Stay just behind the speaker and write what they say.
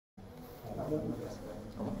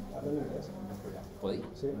Hablo en inglés. ¿Podí?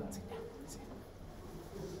 Sí. Sí. Sí.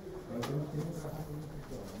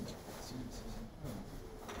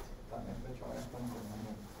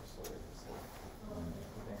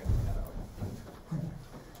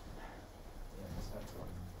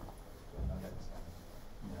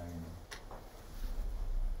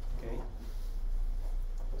 Okay.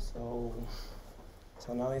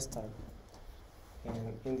 So now I start.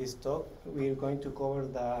 And in this talk, we're going to cover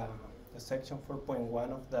the section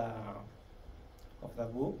 4.1 of the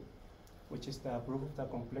book, which is the proof of the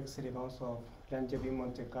complexity bounds of Langevin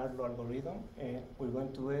Monte Carlo algorithm, and we're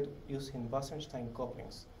going to do it using Wasserstein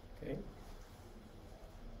couplings. Okay.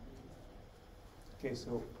 Okay.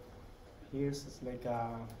 So here's like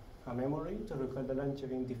a memory to recall the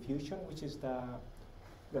Langevin diffusion, which is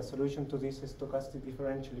the solution to this stochastic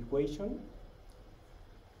differential equation.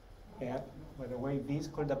 And by the way, V is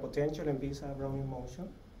called the potential and V is a Brownian motion.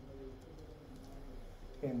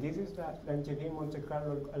 And this is the Langevin Monte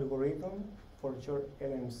Carlo algorithm, for short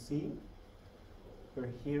LMC, where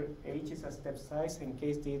here H is a step size and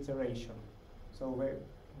K is the iteration. So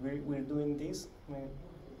we're doing this.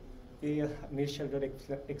 Michel already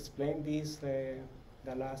explained this the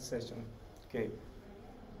last session. Okay.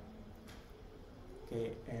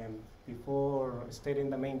 Okay. Before stating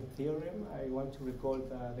the main theorem, I want to recall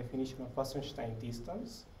the definition of Wasserstein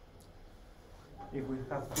distance. If we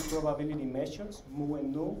have two probability measures, mu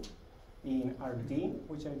and nu, in Rd,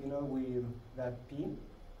 which I denote with that P,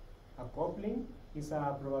 a coupling is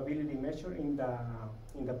a probability measure in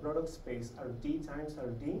the product space Rd times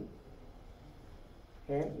Rd.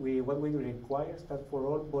 And what we require is that for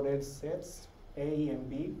all Borel sets A and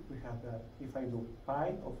B, we have that if I do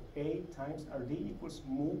pi of A times Rd equals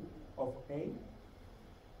mu of A,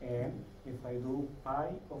 and if I do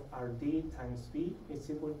pi of Rd times B, it's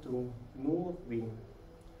equal to nu of B.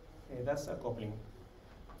 That's a coupling.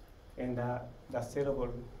 And the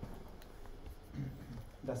settable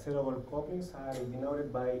couplings are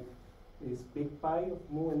denoted by this big pi of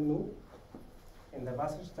mu and nu, and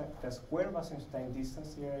the square Wasserstein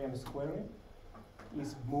distance, here I am squaring,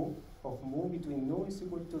 is mu of mu between nu is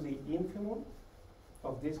equal to the infimum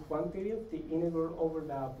of this quantity of the integral over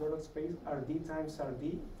the product space Rd times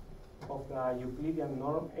Rd of the Euclidean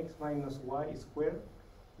norm x minus y squared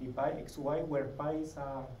d pi xy, where pi is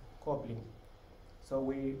a coupling. So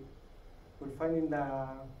we're finding the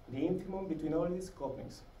infimum between all these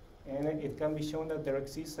couplings. And it can be shown that there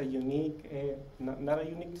exists a unique, not a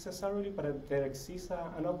unique necessarily, but there exists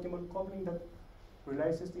an optimal coupling that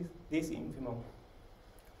realizes this infimum.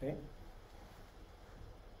 Okay?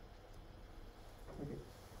 Okay.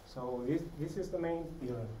 So this is the main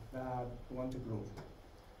theorem that we want to prove.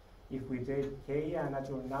 If we take K a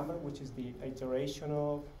natural number, which is the iteration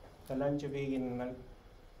of the Langevin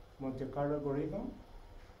Monte Carlo algorithm,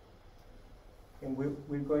 and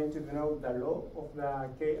we're going to denote the law of the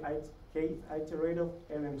K iterator of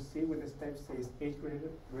LMC with the step says H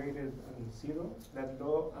greater than 0. That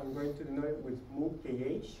law I'm going to denote with mu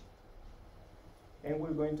KH. And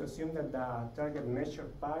we're going to assume that the target measure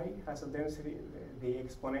pi has a density, the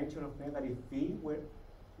exponential of negative V, where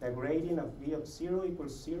the gradient of V of 0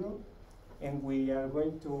 equals 0. And we are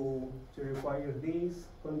going to require this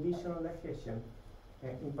conditional adhesion.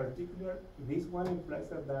 In particular, this one implies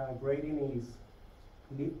that the gradient is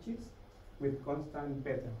Lipschitz with constant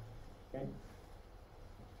beta. Okay?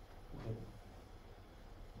 Okay.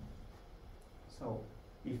 So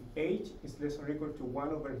if H is less or equal to 1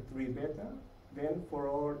 over 3 beta, then for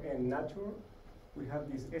all n natural, we have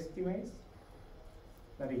these estimates.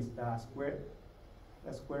 That is the square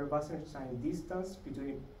Wasserstein distance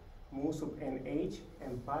between mu sub nh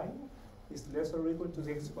and pi is less or equal to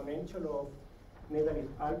the exponential of negative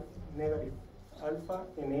alpha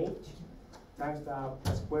nh times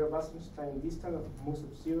the square Wasserstein distance of mu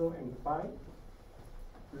sub 0 and pi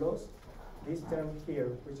plus this term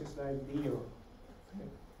here, which is like 0. Okay.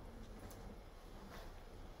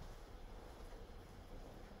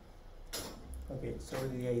 Okay, so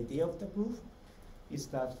the idea of the proof is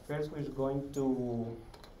that first we're going to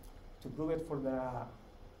prove it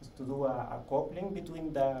to do a coupling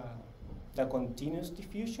between the continuous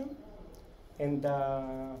diffusion and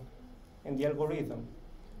the algorithm,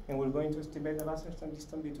 and we're going to estimate the Wasserstein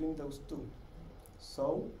distance between those two.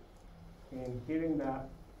 So, and here in the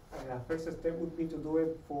first step would be to do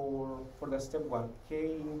it for the step 1,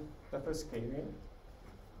 K, the first K, right?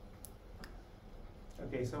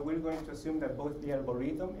 Okay, so we're going to assume that both the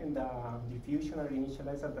algorithm and the diffusion are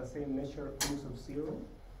initialized at the same measure mu sub 0.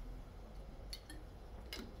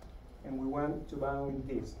 And we want to bound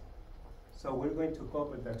this. So we're going to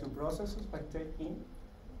couple the two processes by taking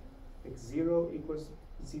x0 equals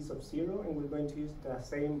z sub 0, and we're going to use the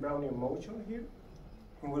same Brownian motion here,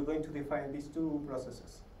 and we're going to define these two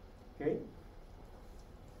processes, okay?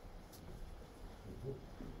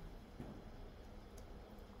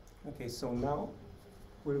 Okay, so now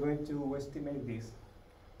we're going to estimate this.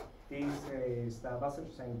 This is the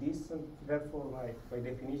Wasserstein distance, therefore by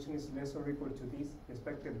definition is less or equal to this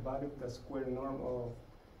expected value of the square norm of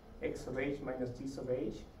x of h minus g sub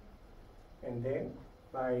h. And then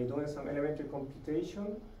by doing some elementary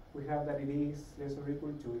computation, we have that it is less or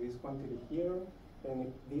equal to this quantity here,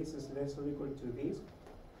 and this is less or equal to this.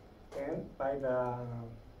 And by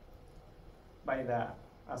the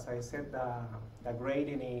as I said, the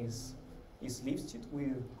gradient is Lipschitz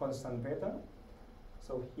with constant beta.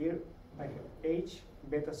 So here I have h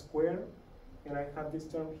beta squared, and I have this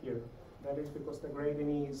term here. That is because the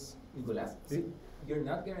gradient is. Nicolas, you're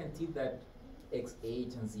not guaranteed that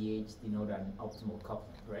XH and ZH denote an optimal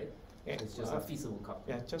coupling, right? Yeah, it's just a feasible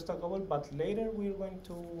coupling. Yeah, just a couple, but later we're going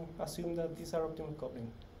to assume that these are optimal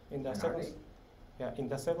coupling. In the And second, are they? yeah, in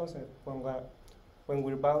the second step, when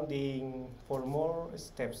we're bounding for more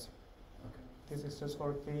steps. Okay. This is just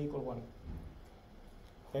for k equal 1.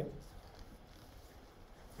 Okay?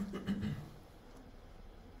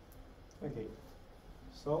 Okay,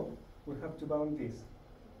 so we have to bound this.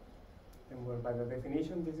 And well, by the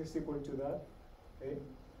definition, this is equal to that. Okay?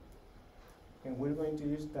 And we're going to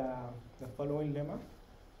use the following lemma,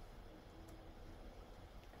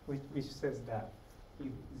 which says that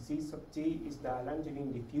if z sub t is the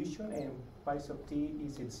Langevin diffusion and phi sub t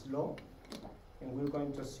is its law, and we're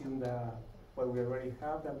going to assume that what we already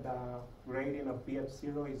have, that the gradient of b at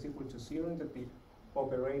 0 is equal to 0, and that the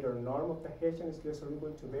operator norm of the Hessian is less or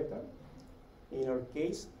equal to beta. In our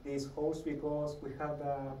case, this holds because we have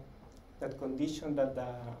that condition that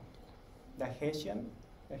the Hessian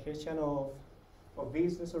of b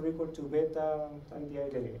is less or equal to beta and the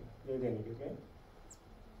identity, okay?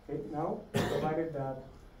 Okay, now, provided that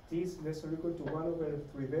t is less or equal to 1 over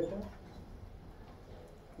 3 beta,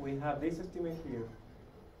 we have this estimate here,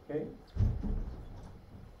 okay?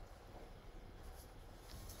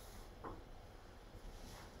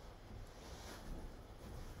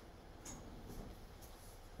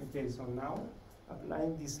 Okay, so now,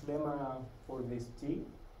 applying this lemma for this t,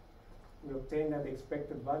 we obtain that the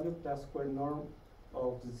expected value of the square norm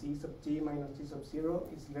of z sub t minus t sub 0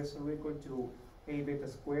 is less or equal to a beta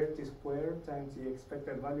squared t squared times the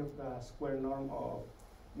expected value of the square norm of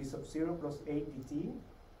d sub 0 plus 8 dt.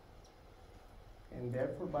 And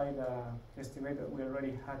therefore, by the estimate that we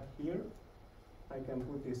already had here, I can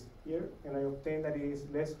put this here, and I obtain that it is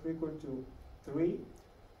less or equal to 3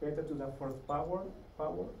 beta to the 4th power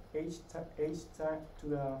h to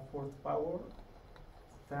the 4th power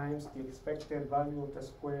times the expected value of the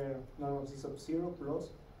square norm of z sub 0 plus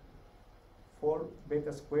 4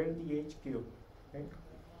 beta squared dh cubed. Okay?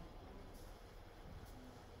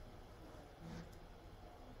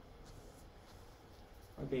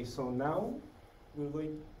 Okay, so now we're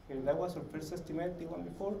going, and that was our first estimate, the one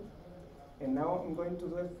before, and now I'm going to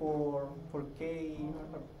do it for k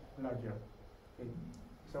larger. Okay.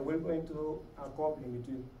 So we're going to do a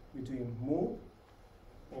coupling between mu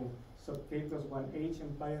and sub k plus 1h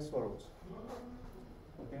and pi sorrows.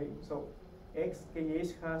 Okay, so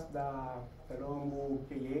xkh has the law mu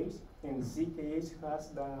kh, and zkh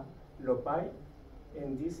has the law pi,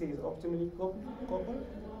 and this is optimally coupled.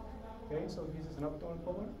 Okay, so this is an optimal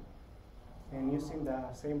couple. And using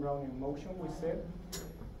the same Brownian motion, we said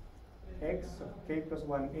x sub k plus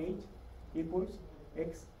 1h equals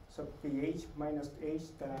x sub kh minus h,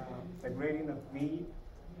 the gradient of v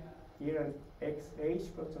here, and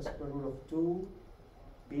xh plus the square root of 2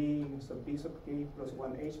 b sub b sub k plus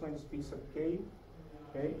 1h minus b sub k.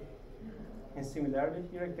 Okay, and similarly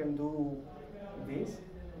here I can do this,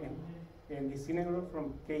 and this integral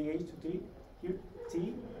from kh to t, here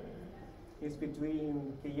t is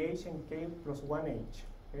between kh and k plus 1h.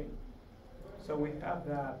 Okay, so we have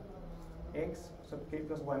that x sub k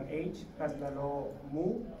plus 1h has the law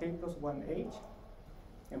mu k plus 1h,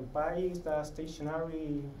 and pi is the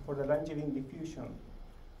stationary for the Langevin diffusion.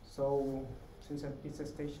 So since it's a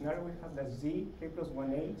stationary, we have the z k plus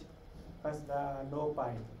 1h has the law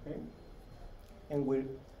pi. Okay, and we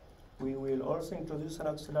will also introduce an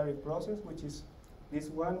auxiliary process, which is this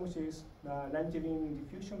one, which is the Langevin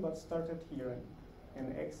diffusion, but started here in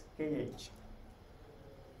xkh.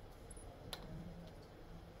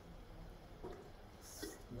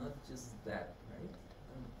 Not just that, right?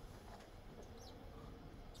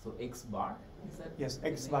 So x bar, is that? Yes,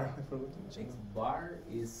 x bar. I forgot to mention. X bar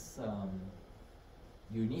is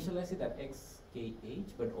you initialize it at x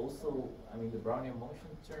kh, but also, I mean, the Brownian motion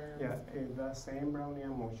term. Yeah, the same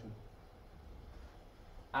Brownian motion.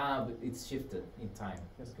 Ah, but it's shifted in time.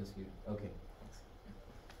 Yes. Because you, okay.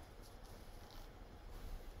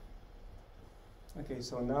 Okay,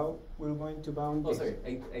 so now we're going to bound Oh, this. sorry,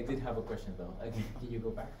 I did have a question though. Okay, can you go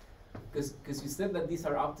back? Because you said that these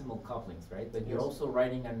are optimal couplings, right? But you're Yes. also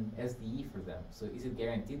writing an SDE for them. So is it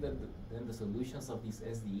guaranteed that then the solutions of these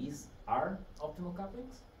SDEs are optimal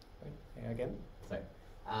couplings? Wait, again? Sorry.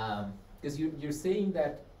 Because you're saying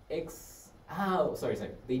that sorry.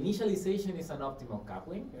 The initialization is an optimal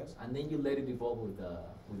coupling, Yes. and then you let it evolve with the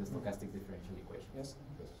stochastic differential equation. Yes.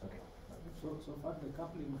 Okay. So far the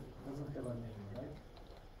coupling doesn't have a name, right?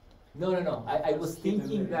 No. I was Just keep it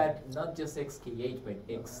thinking there. that not just xkh, but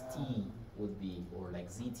xt would be, or like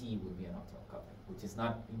zt would be an optimal coupling, which is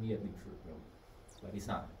not immediately true, but it's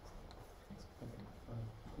not. Okay.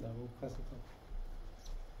 Double capacitor.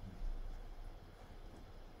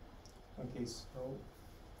 Okay, so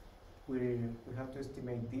we have to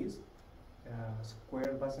estimate this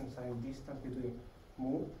square Wasserstein distance between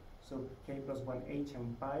mu, so k plus 1h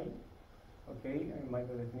and pi. Okay, and by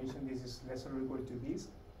the definition, this is less or equal to this.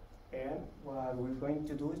 And what we're going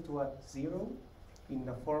to do is to add 0 in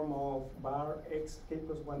the form of bar x k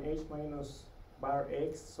plus 1h minus bar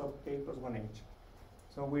x sub k plus 1h.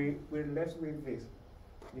 So we're left with this.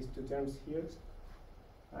 These two terms here,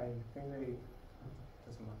 I think they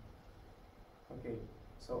doesn't matter. Okay,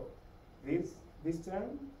 so this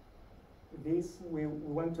term, we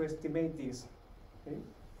want to estimate this. Okay,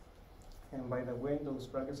 and by the way, those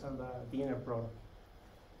brackets are the inner product.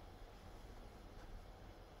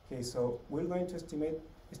 Okay, so we're going to estimate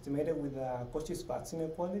it with the Cauchy-Schwarz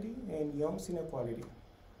inequality and Young's inequality,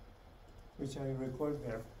 which I record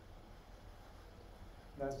there.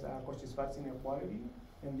 That's the Cauchy-Schwarz inequality,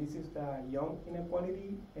 and this is the Young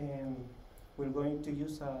inequality, and we're going to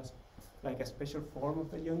use like a special form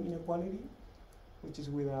of the Young inequality, which is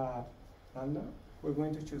with a lambda. We're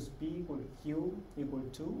going to choose P equal Q equal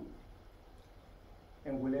 2,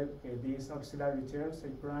 and we'll have these auxiliary terms, A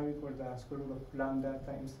prime equal the square root of lambda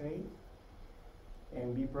times A,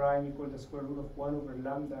 and B prime equal the square root of 1 over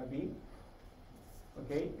lambda B.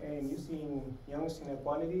 Okay, and using Young's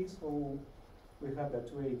inequality, so we have that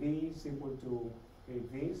 2AB is equal to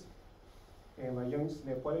this, and my Young's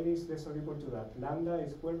inequality is less or equal to that. Lambda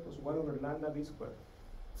is squared plus 1 over lambda B squared.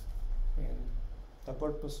 And the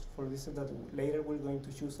purpose for this is that later we're going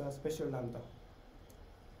to choose a special lambda.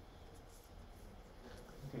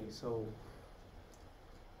 Okay, so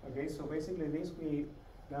basically this we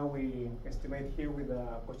estimate here with the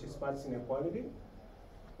Cauchy-Schwarz inequality,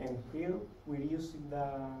 and here we're using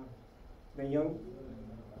the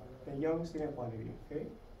Young's inequality. Okay.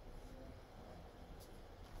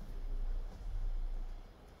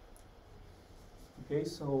 Okay,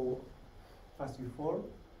 so as before,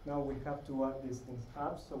 now we have to add these things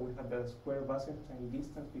up. So we have the square Wasserstein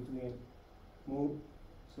distance between mu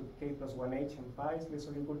sub k plus 1h and pi is less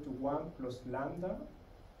or equal to 1 plus lambda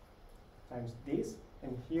times this,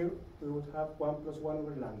 and here we would have 1 plus 1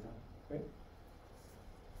 over lambda. Okay.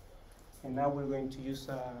 And now we're going to use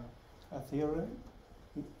a theorem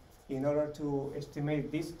in order to estimate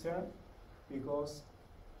this term, because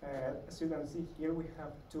as you can see here we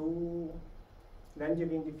have two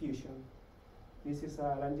Langevin diffusion. This is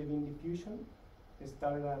a Langevin diffusion. It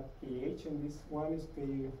started at KH, and this one is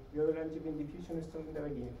the other Langevin diffusion started in the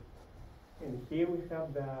beginning. And here we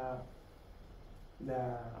have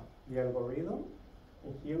the algorithm,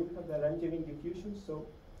 and here we have the Langevin diffusion. So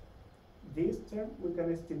this term we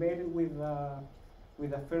can estimate it with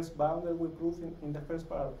the first bound that we proved in the first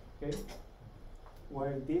part. Okay.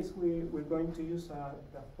 While this we're going to use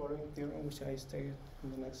the following theorem, which I stated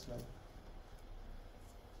in the next slide.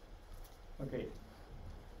 Okay,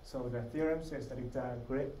 so the theorem says that if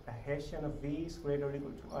a Hessian of V is greater or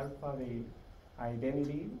equal to alpha, the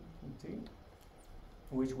identity, okay,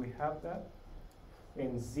 which we have that,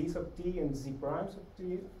 and Z sub t and Z primes of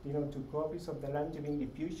t, two copies of the Langevin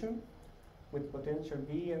diffusion with potential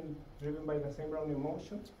V and driven by the same Brownian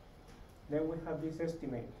motion, then we have this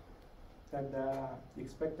estimate that the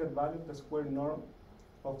expected value of the square norm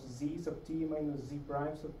of Z sub t minus Z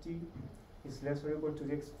primes of t is less or equal to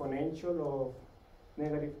the exponential of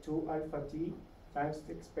negative 2 alpha t times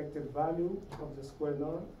the expected value of the square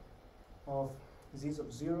norm of Z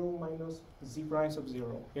sub 0 minus Z prime sub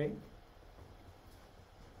 0, okay?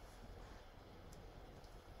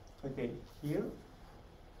 Okay, here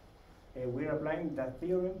we're applying that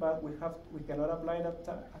theorem, but we cannot apply that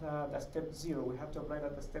at step 0. We have to apply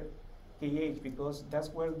that at step KH, because that's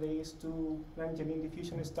where these two Langevin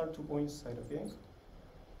diffusions start to coincide, okay?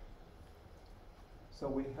 So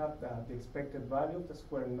we have the expected value of the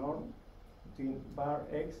square norm between bar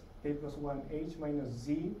x, k plus 1h minus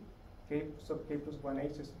z, k sub k plus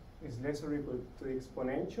 1h is less or equal to the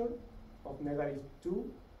exponential of negative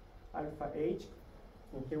 2 alpha h.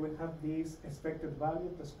 And here we have this expected value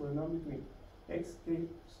of the square norm between x k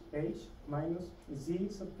h minus z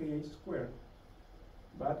sub kh squared.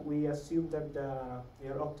 But we assume that they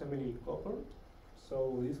are optimally coupled.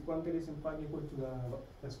 So this quantity is in fact equal to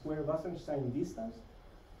the square Wasserstein distance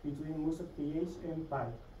between mu sub kh and pi.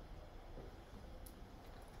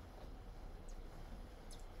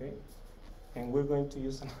 Okay, and we're going to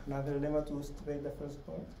use another lemma to illustrate the first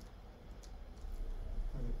point.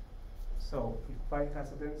 Okay. So if pi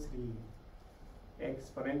has a density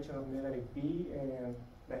exponential of negative b and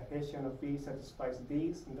the Hessian of b satisfies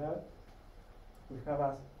this and that, we have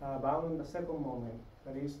a bound on the second moment,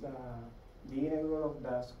 that is the integral of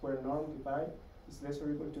the square norm to pi is less or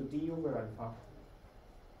equal to d over alpha.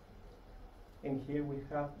 And here we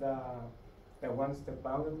have the one-step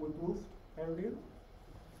bound that we proved earlier.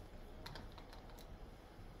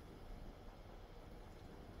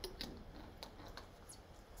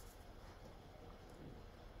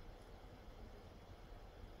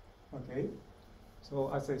 Okay,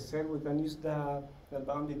 so as I said, we can use the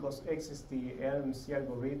bound because x is the LMC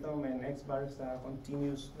algorithm and x bar is the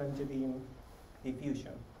continuous Langevin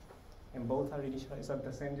diffusion. And both are initialized at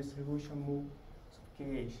the same distribution mu sub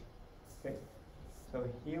kh. Okay, so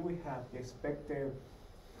here we have the expected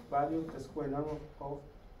value of the square norm of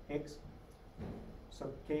x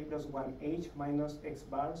sub k plus 1h minus x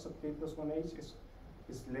bar sub k plus 1h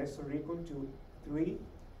is less or equal to 3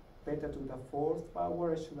 beta to the 4th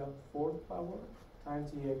power h to the 4th power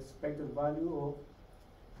times the expected value of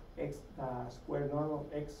x square norm of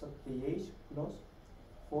x sub kh plus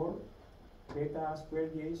 4 beta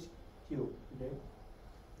squared gh cubed. Okay,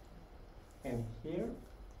 and here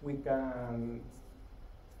we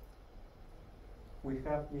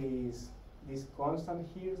have this constant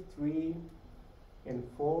here 3 and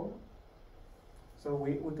 4, so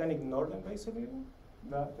we can ignore them basically.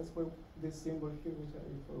 That's why this symbol here, which I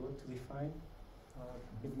forgot to define,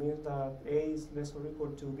 it means that a is less or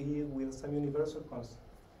equal to b with some universal constant.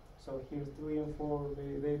 So here 3 and 4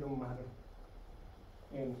 they don't matter.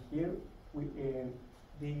 And here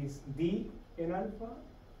these d and alpha,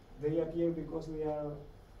 they appear because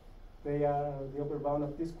they are the upper bound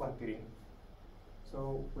of this quantity.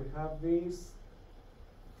 So we have this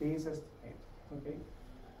estimate. Okay.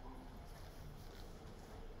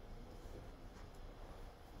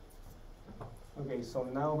 Okay, so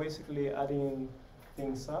now basically adding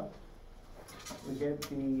things up, we get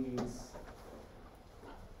this,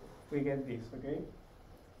 okay?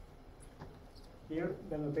 Here,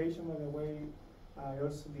 the notation, by the way, I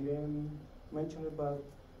also didn't mention it, but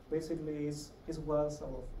basically is was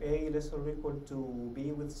of a less or equal to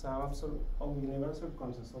b with some absolute or universal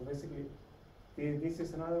constant. So basically, this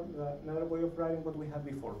is another way of writing what we had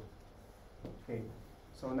before. Okay,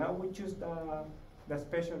 so now we choose the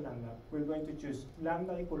special lambda. We're going to choose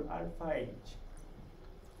lambda equal alpha h.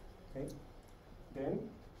 Okay, then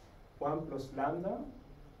 1 plus lambda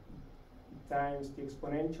times the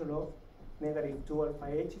exponential of negative 2 alpha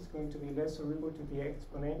h is going to be less or equal to the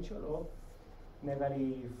exponential of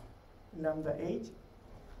negative lambda h.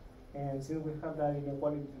 And since we have that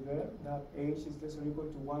inequality there, that h is less or equal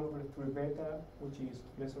to 1 over 3 beta, which is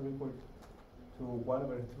less or equal to 1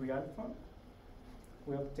 over 3 alpha,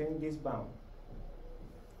 we obtain this bound.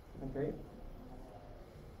 Okay?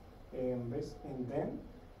 And then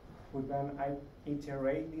we can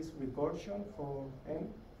iterate this recursion for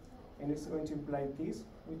n, and it's going to imply this,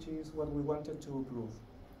 which is what we wanted to prove.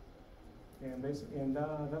 And that's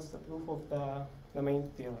the proof of the main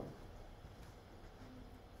theorem.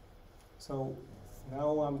 So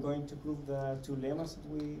now I'm going to prove the two lemmas that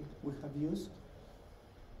we have used.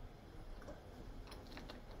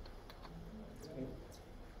 Okay.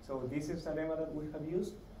 So this is the lemma that we have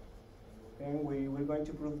used, and we're going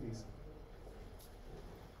to prove this.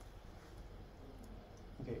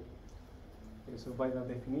 Okay. So by the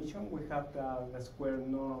definition, we have the square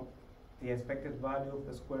norm, the expected value of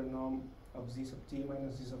the square norm of z sub t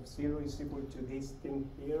minus z sub 0 is equal to this thing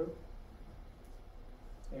here,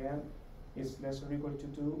 and it's less or equal to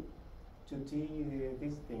t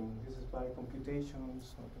this thing. This is by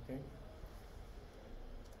computations. Okay.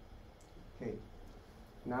 Okay.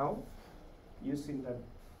 Now, using that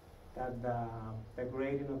the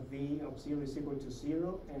gradient of v of 0 is equal to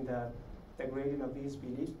 0, and that the gradient of v is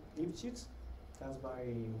Lipschitz. That's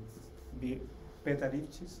by beta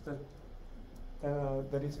Lipschitz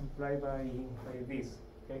that is implied by this.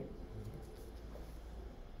 Okay.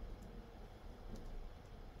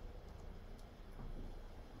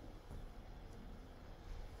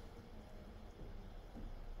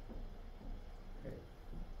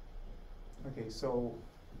 so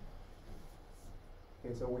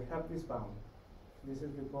we have this bound. This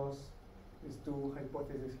is because these two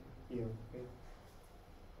hypotheses here. Okay.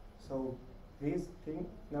 So this thing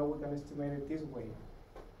now we can estimate it this way.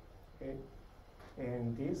 Okay,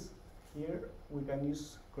 and this here we can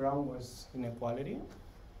use ground-Walsh inequality,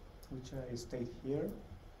 which I state here.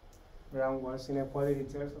 Ground-Walsh inequality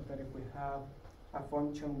tells us that if we have a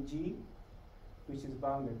function g, which is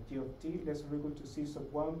bounded g of t less or equal to c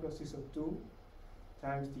sub 1 plus c sub 2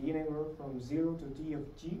 times the integral from 0 to t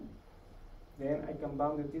of g, then I can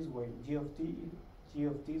bound it this way. G of t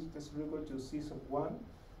is less or equal to c sub 1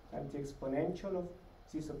 and the exponential of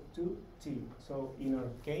c sub 2 t. So in our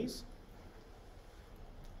case,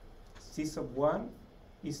 c sub 1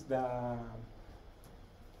 is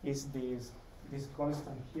this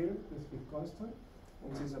constant here, this big constant,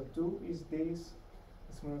 and c sub 2 is this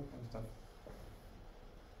smaller constant.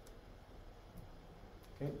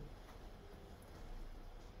 Okay.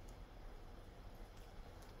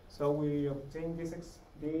 So we obtain this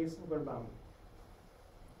upper bound.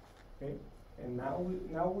 Okay. And now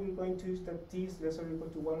we're going to use that t is less or equal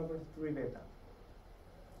to 1 over 3 beta.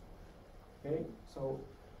 Okay. So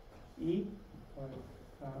e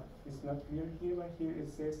it's not clear here, but here it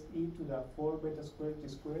says e to the 4 beta squared t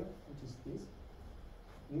squared, which is this.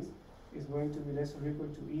 This is going to be less or equal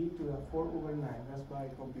to e to the 4 over 9. That's by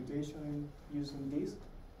computation using this.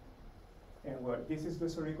 And where this is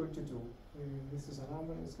less or equal to 2. This is a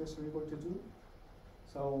number, it's less or equal to 2.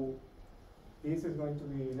 So this is going to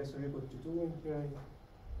be less or equal to 2, and here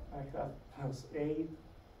I have plus 8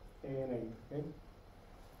 and 8. Okay?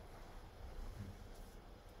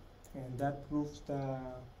 And that proves the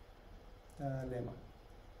lemma.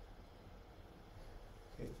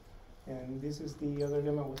 Okay. And this is the other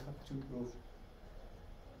lemma we have to prove.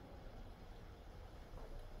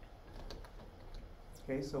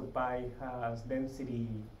 Okay, so pi has density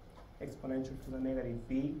exponential to the negative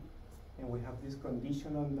v, and we have this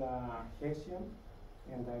condition on the Hessian,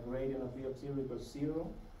 and the gradient of v of 0 equals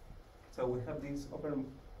 0. So we have this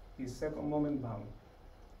second moment bound,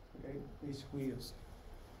 okay, which we use.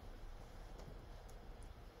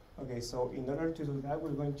 Okay, so in order to do that, we're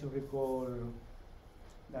going to recall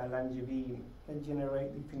the Langevin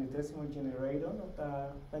infinitesimal generator of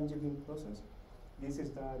the Langevin process. This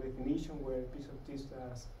is the definition where P sub t is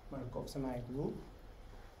the Markov semi-group.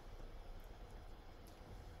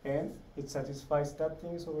 And it satisfies that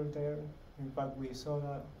things over there. In fact, we saw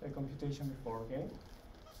the computation before, okay?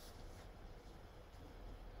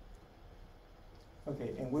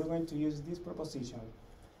 Okay, and we're going to use this proposition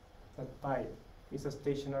that pi is a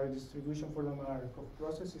stationary distribution for the Markov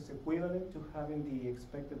process is equivalent to having the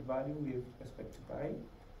expected value with respect to pi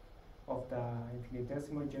of the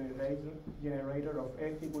infinitesimal generator of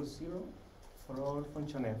f equals 0 for all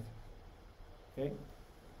function f. Okay?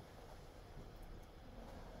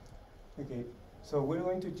 Okay, so we're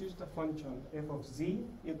going to choose the function f of z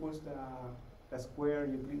equals the square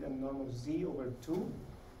Euclidean norm of z over 2.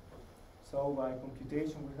 So by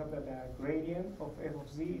computation, we have that the gradient of f of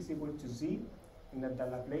z is equal to z, and that the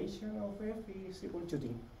Laplacian of f is equal to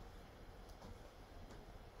d.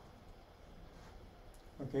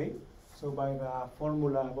 Okay, so by the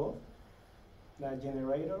formula above, the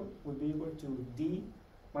generator will be equal to d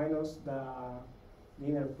minus the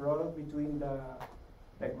linear product between the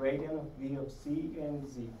gradient of v of c and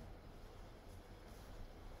z.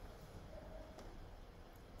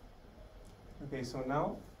 Okay, so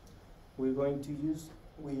now we're going to use,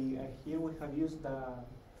 here we have used the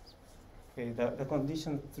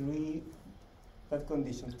condition 3, that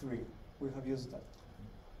condition 3, we have used that.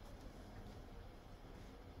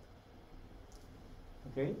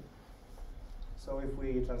 Okay, so if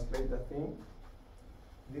we translate the thing,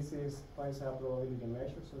 this is pi is a probability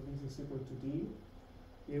measure, so this is equal to d.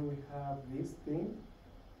 Here we have this thing,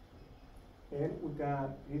 and we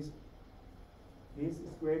got this is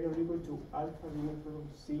greater or equal to alpha linear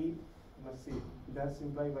product c plus c. That's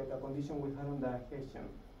implied by the condition we had on the Hessian.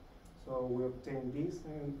 So we obtain this,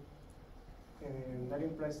 and that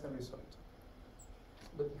implies the result.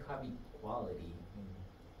 But you have equality in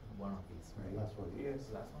one of these, right? Last one.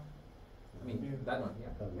 Yes. Last one? I mean, Yeah. that one,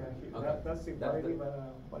 yeah? Yeah, Okay. that's equality, but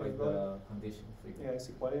I With got the condition 3. yeah, it's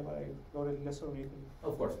equality, but I got it less or equal.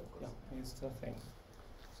 Of course, of course. Yeah, it's the thing.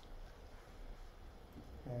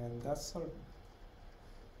 And that's all.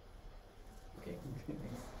 Okay.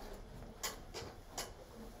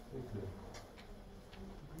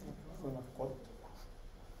 Full of code.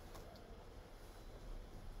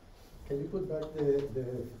 Can you put back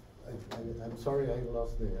I'm sorry I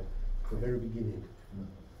lost the very beginning.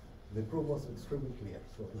 The proof was extremely clear,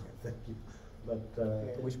 so thank you. but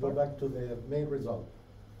can which we go part? back to the main result?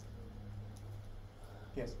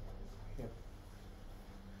 Yes. Here.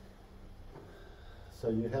 So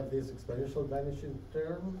you have this exponential vanishing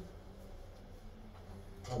term.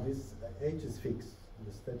 This h is fixed.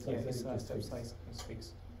 The step size Yeah, it's h a is step fixed. size is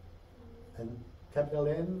fixed. And capital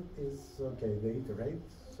N is, okay, the iterate,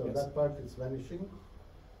 so Yes. that part is vanishing.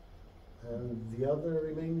 And the other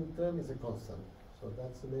remaining term is a constant, so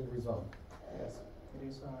that's the main result. Yes. It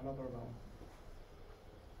is an upper bound.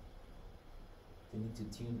 You need to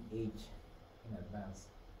tune H in advance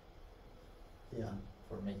Yeah.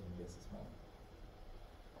 for making this small.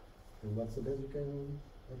 And what's the best you can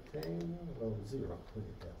obtain? Well, 0,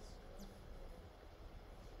 really, yes.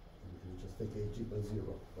 You just take h equals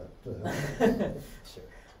 0, but. Sure.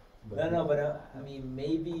 but No, but I mean,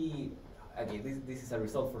 maybe, okay, this is a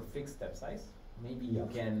result for fixed step size. Maybe you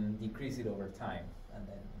Yeah. can decrease it over time, and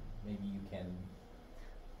then maybe you can.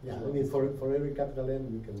 Yeah, I mean, for every capital N,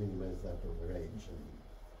 we can minimize that over h. And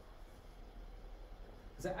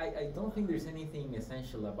 'Cause I don't think there's anything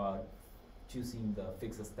essential about choosing the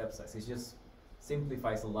fixed step size. It just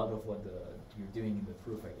simplifies a lot of what you're doing in the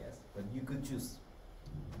proof, I guess. But you could choose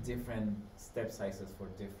different step sizes for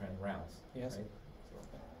different rounds. Yes. Right?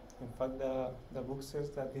 In fact, the book says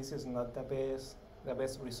that this is not the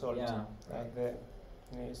best result. Yeah, That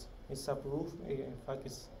right. it's a proof. In fact,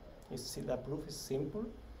 the proof is simple,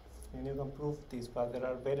 and you can prove this. But there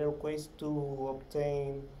are better ways to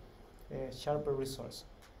obtain sharper results.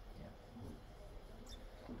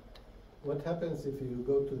 what happens if you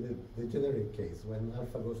go to the generic case when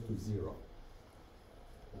alpha goes to 0?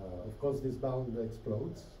 Of course, this bound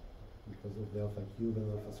explodes because of the alpha cube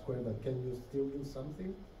and alpha square, but can you still do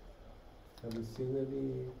something? Have you seen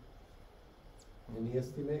any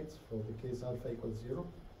estimates for the case alpha equals 0?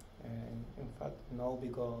 And in fact, no,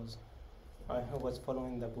 because I was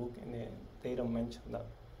following the book and they don't mention that.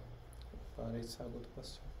 But it's a good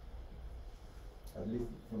question. At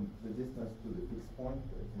least from the distance to the fixed point,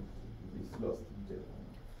 I think it's lost in general.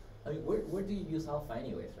 I mean, where do you use alpha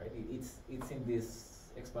anyways, right? It's in this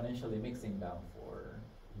exponentially mixing down for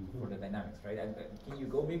the dynamics, right? And can you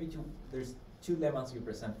go maybe to, there's two lemmas you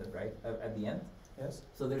presented, right, at the end? Yes.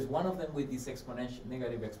 So there's one of them with this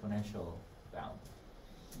negative exponential bound.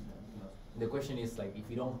 The question is like, if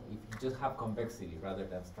you just have convexity rather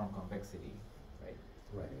than strong convexity, right?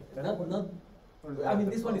 Right. I mean,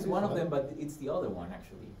 this one is one of them, but it's the other one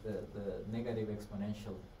actually, the negative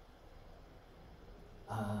exponential.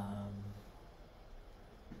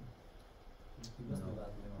 It was the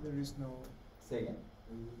last lemma. There is no. Say again?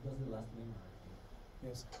 It was the last lemma, I think.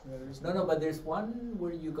 Yes. There is No, but there's one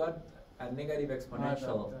where you got a negative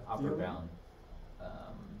exponential the upper theorem? bound.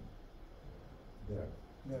 There.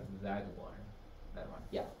 There. That one.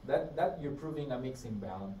 Yeah, that you're proving a mixing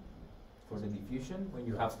bound for the diffusion when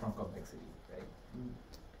you have strong convexity, right?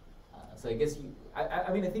 So I guess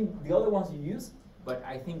I mean, I think the other ones you use, but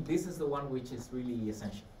I think this is the one which is really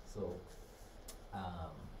essential. So,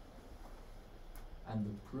 and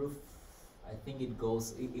the proof, I think it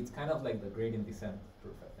goes. It's kind of like the gradient descent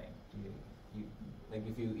proof. I think you like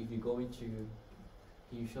if you go into.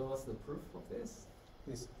 Can you show us the proof of this?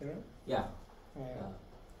 This theorem. Yeah.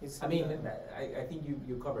 It's I in mean, the- I think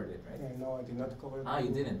you covered it, right? no, I did not cover. Ah, the you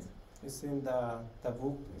book. didn't. It's in the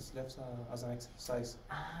book. It's left as an exercise.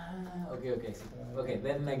 Ah, okay, I see. Okay,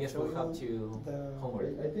 then I guess Show we'll have you to the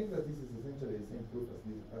homework. I think that this is essentially the same proof as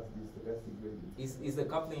the stochastic gradient. Is the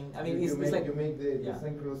coupling? I mean, you it's make, like you make the yeah.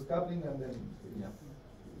 synchronous coupling and then Yeah.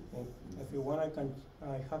 If you want,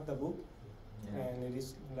 I have the book, yeah. and it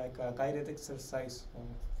is like a guided exercise.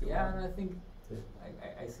 If you Yeah, want. and I think Yeah.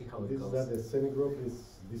 I see how it This is goes. that the semigroup is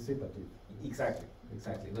dissipative. Exactly.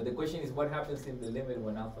 But the question is, what happens in the limit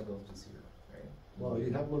when alpha goes to 0, right? Well, you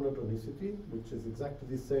have monotonicity, which is exactly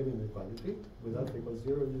the same inequality. With alpha equals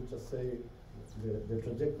 0, you just say the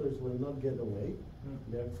trajectories will not get away.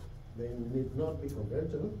 They need not be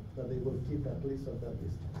convergent, but they will keep at least at that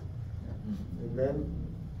distance. Mhm. And then,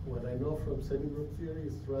 what I know from semigroup theory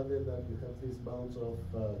is rather that you have these bounds of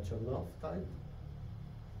Chernoff type,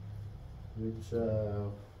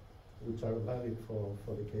 which are valid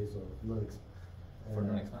for the case of For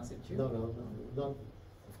non-expansive tube? No, not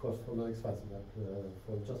of course for non-expansive, but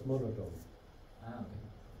for just monotone. Ah, okay.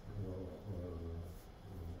 Or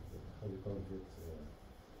how you call it?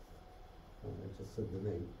 I just said the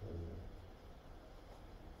name.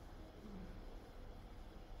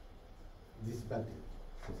 Dissipative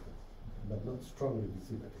systems, but not strongly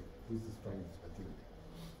dissipative. This is strong dissipativity.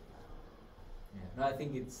 Yeah. No, I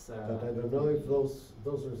think it's. But I don't know if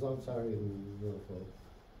those results are for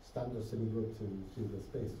standard semigroups in Hilbert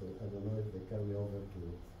space. So I don't know if they carry over to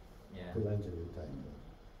Yeah. to Langevin type.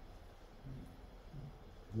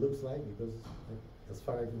 Looks like, because as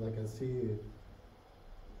far as I can see,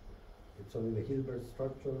 it's only the Hilbert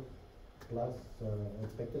structure plus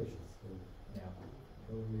expectations. So Yeah.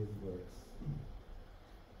 probably it works.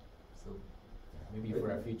 So maybe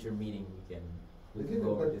for a future meeting we I can think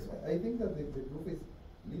go over that- this one. I think that the proof is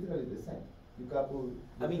literally the same. You couple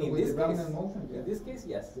I mean, the in with this the case, Brownian motion, yeah. in this case,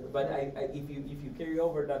 yes. Yeah. But if you carry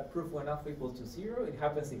over that proof when alpha equals to 0, it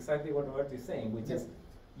happens exactly what Roberto is saying, which is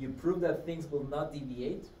you prove that things will not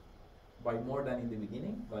deviate by more than in the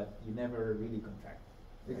beginning, but you never really contract.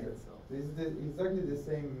 Right? Exactly. So This is exactly the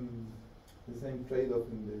same trade-off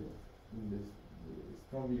in the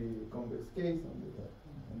strongly convex case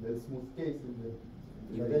and the smooth case in the.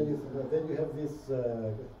 But then you have this,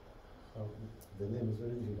 the name is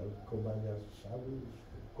very difficult, Kobayashi.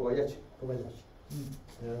 Kobayashi.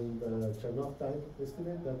 And Chernoff type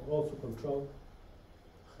estimate that also control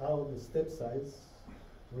how the step size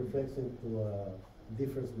reflects into a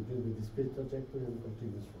difference between the discrete trajectory and the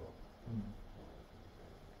continuous flow. mm.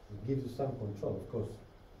 It gives you some control, of course,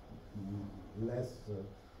 less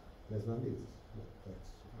than this.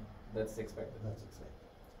 That's expected. That's exact.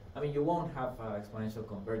 I mean, you won't have exponential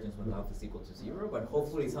convergence when alpha is equal to 0, but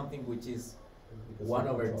hopefully something which is Because 1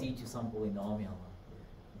 some over control. t to some polynomial.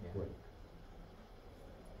 Yeah. Right.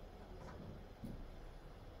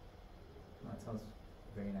 That sounds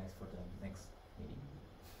very nice for the next meeting.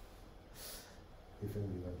 If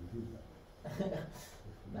anybody did that.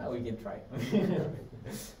 Now we can try.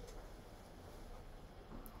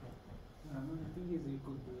 Another thing is you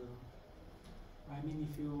could, I mean,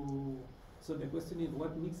 if you, so the question is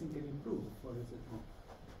what mixing can improve, for example,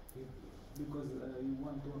 because you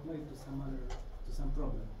want to apply to some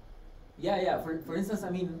problem. Yeah. For instance, I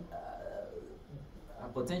mean,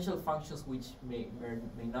 potential functions which may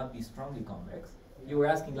not be strongly convex. You were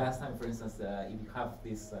asking last time, for instance, if you have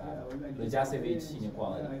this Or like Lojasevich this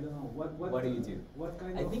inequality. I don't know What do you do? What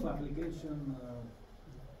kind I of think- application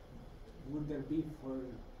would there be for?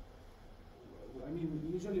 I mean,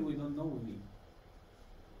 usually we don't know V.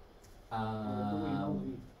 Or do we know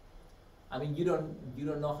V? I mean, you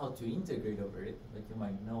don't know how to integrate over it, but you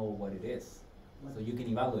might know what it is, What- so you can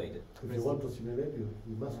evaluate it. If you want to simulate, you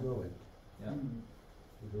must know it. Yeah.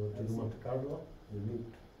 If you want to I do see. Monte Carlo, you need.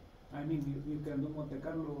 I mean, you can do Monte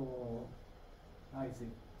Carlo. I see.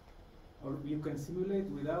 Or you can simulate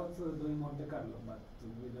without doing Monte Carlo, but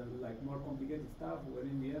with like more complicated stuff, where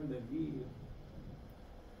in the end the V,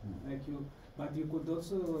 like you. But you could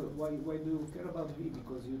also, why do you care about V?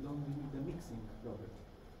 Because you don't need the mixing property.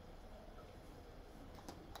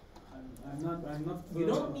 I'm not. You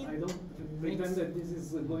don't need I don't mix. pretend that this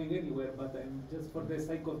is going anywhere, but I'm just for the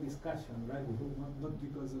sake of discussion, right? Not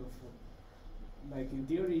because of. Like in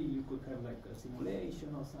theory, you could have like a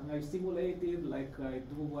simulation or something. I simulate it, like I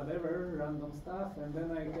do whatever random stuff, and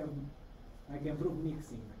then I can prove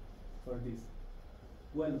mixing for this.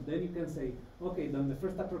 Well, then you can say, okay, then the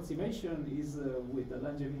first approximation is with the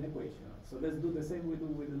Langevin equation. So let's do the same we do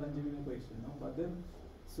with the Langevin equation, no? But then,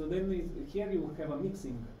 so then here you have a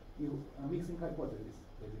mixing hypothesis,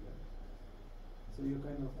 basically. So you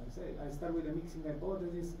kind of say, I start with a mixing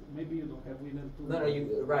hypothesis. Maybe you don't have with it too. No,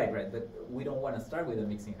 you right. But we don't want to start with a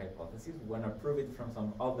mixing hypothesis. We want to prove it from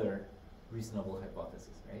some other reasonable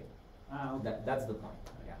hypothesis, right? Ah, okay. That's the point.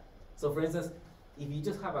 Yeah. So, for instance, if you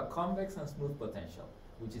just have a convex and smooth potential,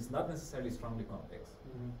 which is not necessarily strongly convex,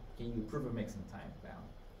 Mhm. can you prove a mixing time bound?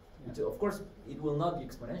 Yeah. Which, of course, it will not be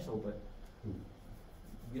exponential, but Hmm.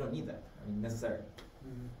 you don't need that. I mean, necessarily.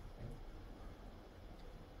 Mhm.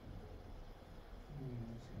 I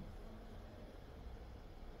see.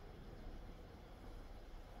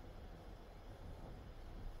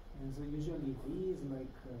 And so usually V is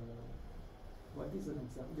like, what is an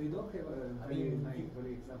example? They don't have a I very mean, nice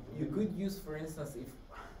very example. You could use, for instance, if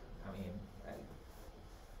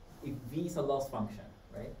V is a loss function,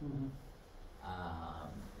 right? Mhm.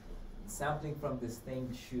 Sampling from this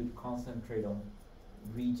thing should concentrate on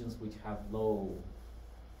regions which have low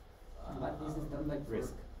But this is done like for-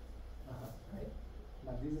 risk, Uh-huh. right?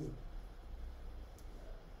 But this is.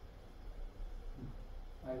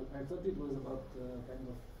 I thought it was about kind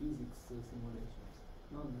of physics simulations,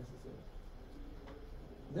 not necessarily.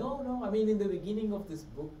 No. I mean, in the beginning of this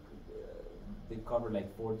book, they cover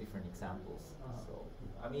like 4 different examples. Uh-huh. So,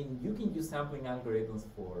 I mean, you can use sampling algorithms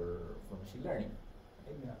for machine learning.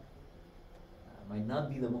 Right? Yeah. Might not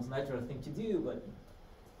be the most natural thing to do,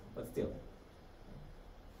 but still.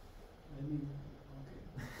 I mean, okay.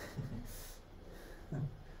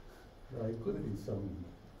 It could be some,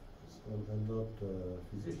 I'm not a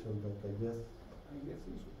physician, but I guess I guess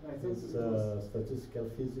you should. I think It's it was. statistical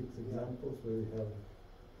physics examples where you have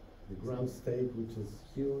the ground state, which is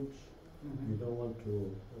huge. You don't want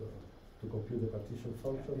to compute the partition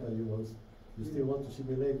function, and you still want to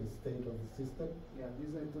simulate the state of the system. Yeah,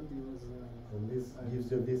 this I thought it was. And this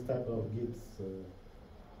gives you this type of Gibbs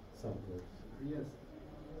samples. Yes.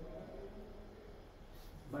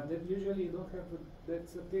 But then usually you don't have.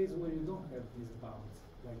 That's a case where you don't have these bounds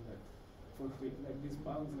like that. For free, like these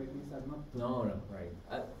bounds like these are not. No, no, right.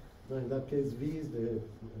 No, in that case, V is the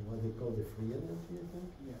what they call the free energy, I think.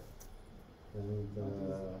 Yeah. And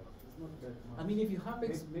It's not that much. I mean, if you have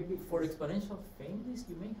Maybe for it's- exponential families,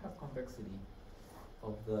 you may have convexity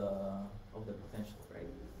of the potential, right?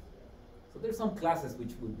 So there's some classes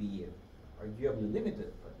which would be arguably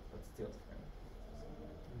limited, but still, right?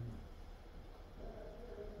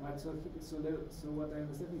 Right, so what I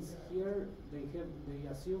understand is here they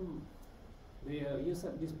assume they use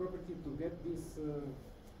this property to get this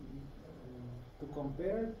to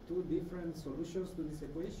compare two different solutions to these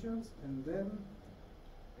equations, and then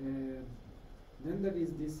there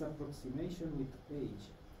is this approximation with age,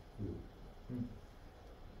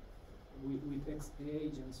 with x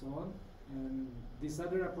age and so on, and this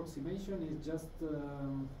other approximation is just.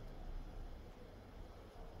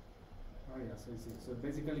 Oh yeah, so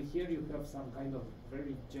basically here you have some kind of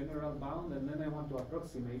very general bound, and then I want to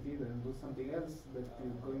approximate it and do something else that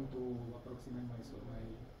is going to approximate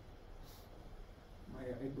my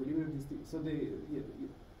equilibrium distribution. So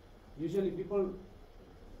usually people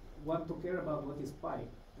want to care about what is pi,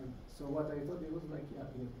 and so what I thought it was like, yeah,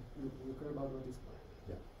 you care about what is pi.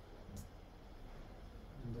 Yeah.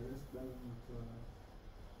 And the rest doesn't.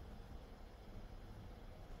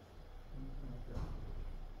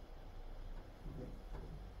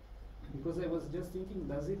 Because I was just thinking,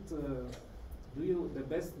 does it, the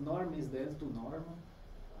best norm is the L2 norm?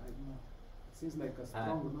 I don't know. It seems like a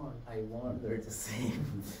strong norm. I wonder the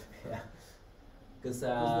same. Yeah. Because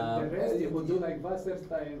the rest you could do like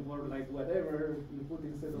Wasserstein or like whatever you put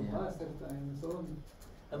instead of Yeah. Wasserstein and so on.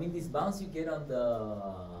 I mean, these bounds you get on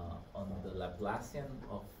the Laplacian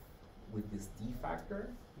with this D factor.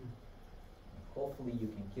 Hopefully you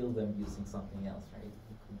can kill them using something else, right?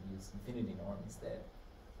 You could use infinity norm instead.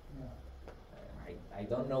 Yeah. I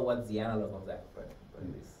don't know what's the analog of that, but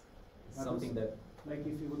it's But something that. Like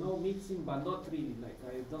if you know mixing, but not really, like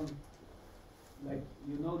I don't, like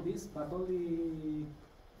you know this, but only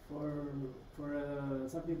for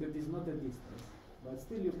something that is not a distance. But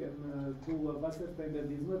still you can do a Wasserstein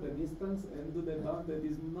that is not a distance and do the bound that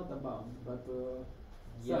is not a bound, but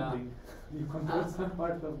Yeah. something. You control some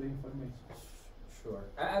part of the information. Sure.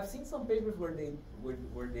 I've seen some papers where they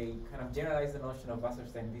kind of generalize the notion of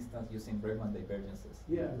Wasserstein distance using Bregman divergences.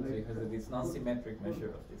 Yeah, So like, because it's non-symmetric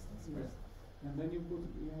measure of distance. Yes. And then you put,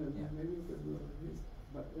 Yeah. maybe you could do this.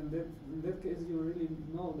 But in that case, you really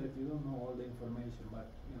know that you don't know all the information, but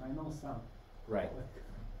I know some. Right. Like,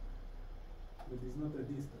 but it's not a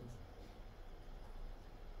distance.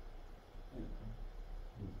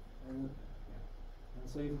 And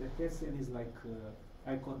so if the Hessian is like,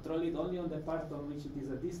 I control it only on the part on which it is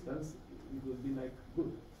a distance, it would be like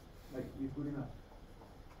good, like it's good enough.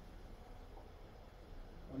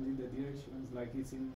 Only the directions, like it's in